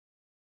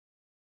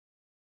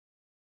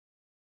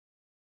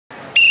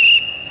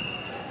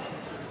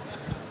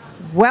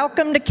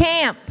Welcome to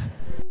camp.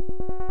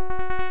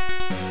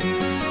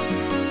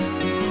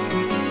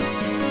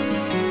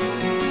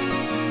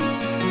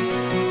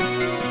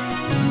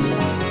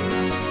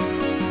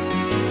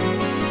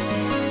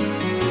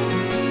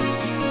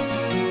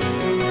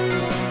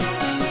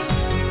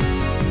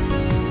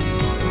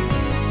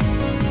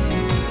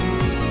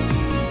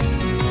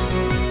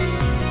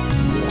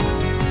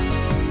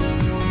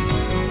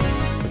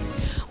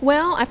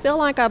 Well, I feel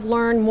like I've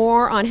learned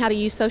more on how to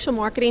use social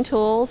marketing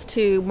tools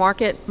to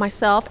market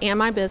myself and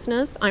my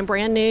business. I'm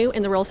brand new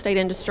in the real estate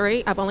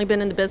industry. I've only been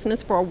in the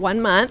business for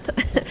 1 month,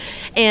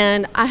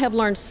 and I have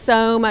learned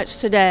so much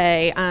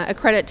today. A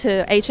credit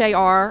to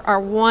HAR, our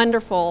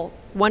wonderful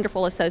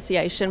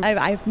association.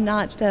 I've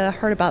not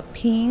heard about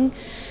Ping,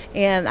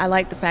 and I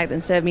like the fact that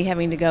instead of me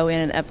having to go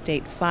in and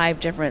update 5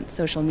 different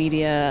social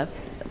media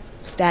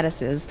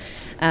statuses,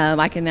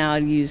 I can now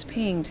use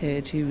Ping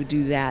to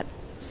do that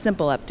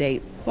simple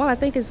update. Well, I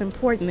think it's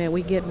important that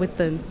we get with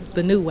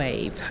the new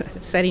wave,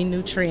 setting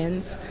new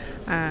trends,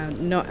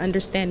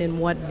 understanding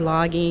what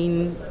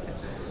blogging,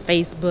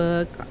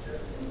 Facebook,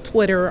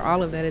 Twitter,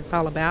 all of that it's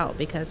all about,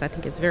 because I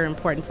think it's very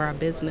important for our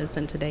business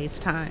in today's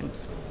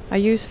times. I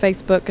use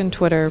Facebook and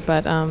Twitter,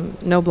 but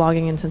no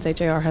blogging, and since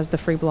HAR has the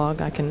free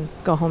blog, I can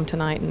go home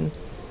tonight and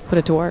put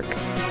it to work.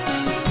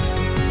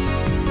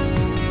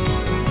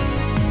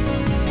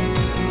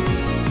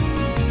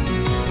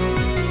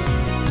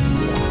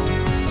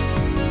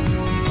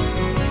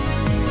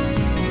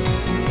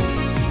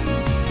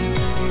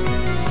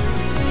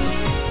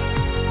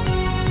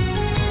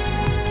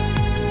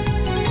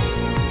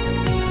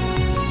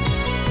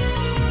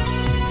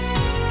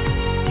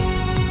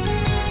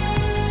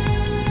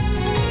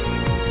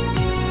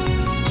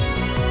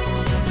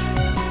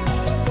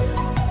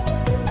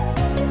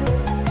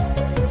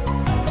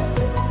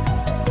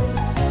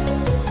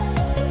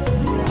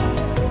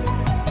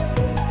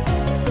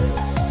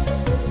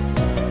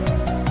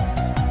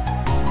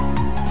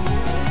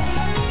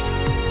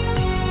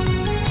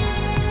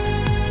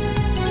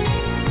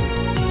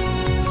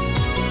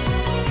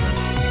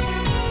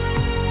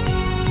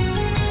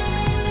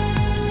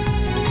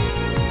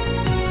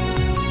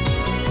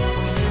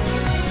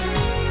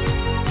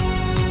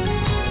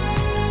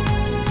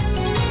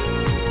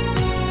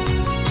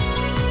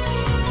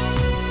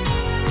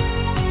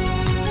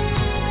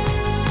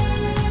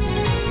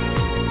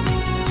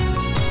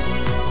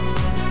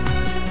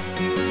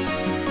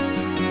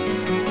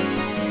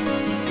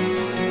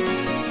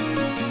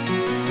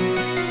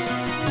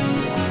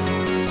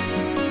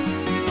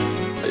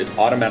 It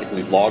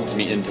automatically logs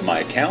me into my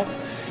account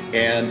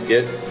and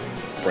it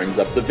brings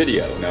up the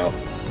video. Now,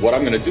 what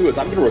I'm going to do is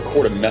I'm going to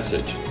record a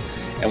message.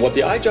 And what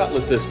the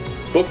iJotlet this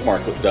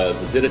bookmark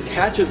does is it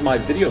attaches my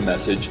video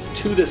message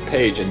to this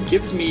page and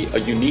gives me a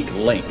unique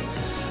link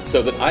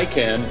so that I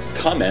can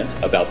comment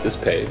about this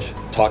page,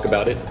 talk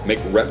about it, make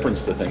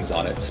reference to things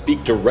on it,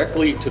 speak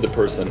directly to the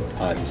person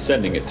I'm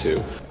sending it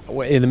to.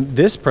 And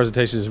this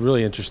presentation is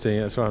really interesting.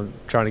 That's why I'm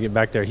trying to get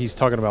back there. He's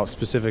talking about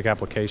specific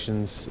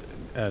applications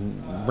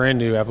and brand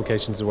new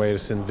applications, a way to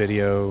send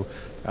video,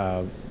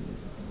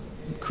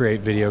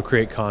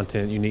 create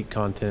content, unique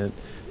content,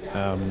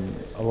 a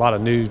lot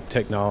of new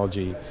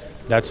technology.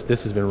 This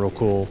has been real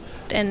cool.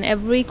 In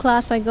every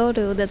class I go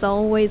to, there's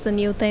always a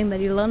new thing that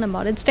you learn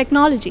about. It's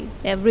technology.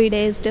 Every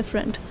day is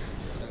different.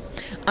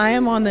 I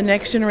am on the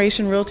Next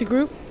Generation Realty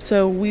Group,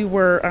 so we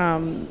were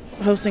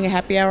hosting a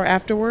happy hour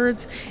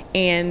afterwards,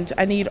 and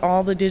I need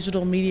all the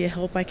digital media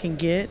help I can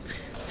get,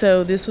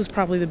 so this was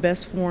probably the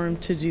best forum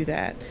to do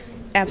that.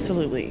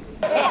 Absolutely.